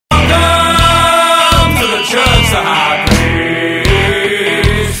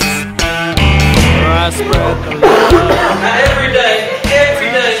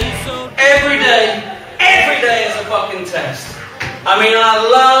I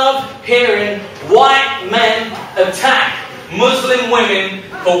love hearing white men attack Muslim women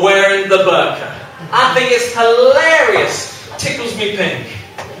for wearing the burqa. I think it's hilarious. Tickles me pink.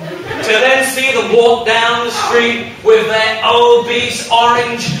 To then see them walk down the street with their obese,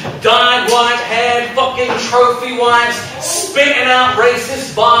 orange, dyed white haired fucking trophy wives spitting out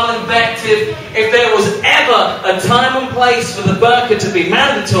racist, vile invective. If there was ever a time and place for the burqa to be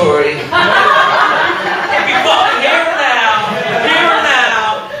mandatory, it'd be fucking here and now, here and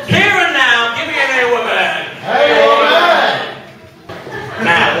now, here and now. Give me an A woman. Hey woman.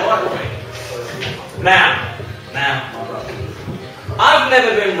 Now, I've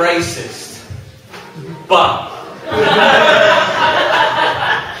never been racist, but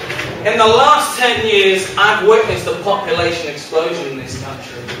in the last 10 years, I've witnessed a population explosion in this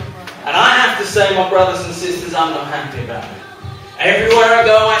country. And I have to say, my brothers and sisters, I'm not happy about it. Everywhere I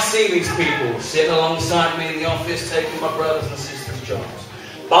go, I see these people sitting alongside me in the office, taking my brothers and sisters' jobs,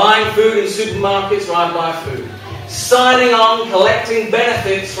 buying food in supermarkets where I buy food, signing on, collecting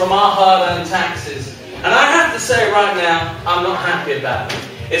benefits from our hard-earned taxes. And I have to say right now, I'm not happy about it.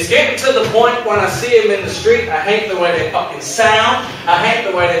 It's getting to the point when I see them in the street, I hate the way they fucking sound, I hate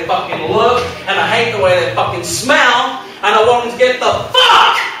the way they fucking look, and I hate the way they fucking smell, and I want them to get the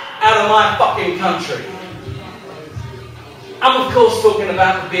fuck out of my fucking country. I'm of course talking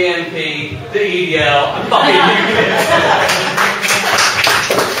about the BNP, the EDL, and fucking UKIP.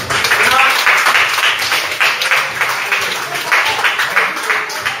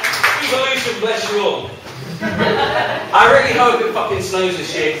 Bless you all. I really hope it fucking snows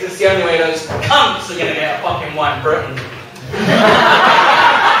this year, because it's the only way those cunts are going to get a fucking white Britain.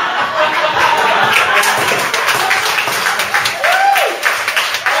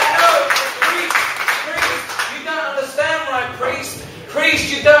 You don't understand right, priest.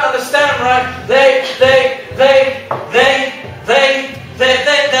 Priest, you don't understand right.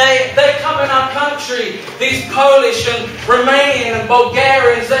 They come in our country. These Polish and Romanian and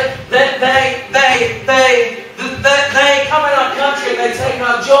Bulgarians, they come in our country and they take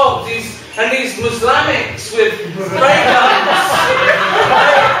our jobs. These Muslimics with ray guns,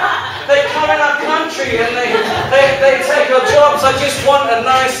 they come in our country and they take our jobs. I just want a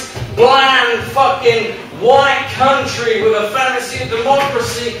nice, bland, fucking white country with a fantasy of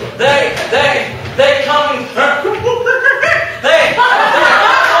democracy. They come in. They're coming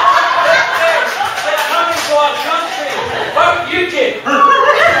to our country. Vote UKIP.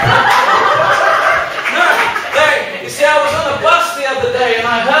 No, you see, I was on a bus the other day and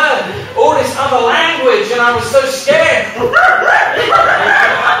I heard all this other language and I was so scared.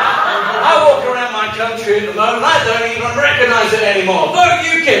 I walk around my country at the moment, I don't even recognize it anymore. Vote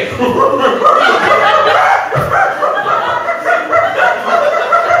UKIP.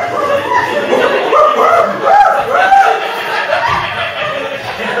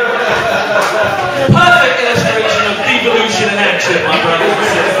 Perfect illustration of devolution in action, my brothers and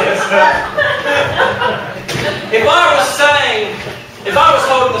sisters. If I was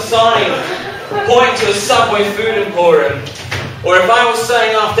holding a sign pointing to a Subway food emporium, or if I was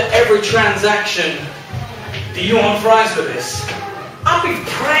saying after every transaction, do you want fries with this? I'd be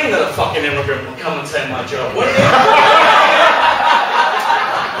praying that a fucking immigrant would come and take my job, wouldn't you?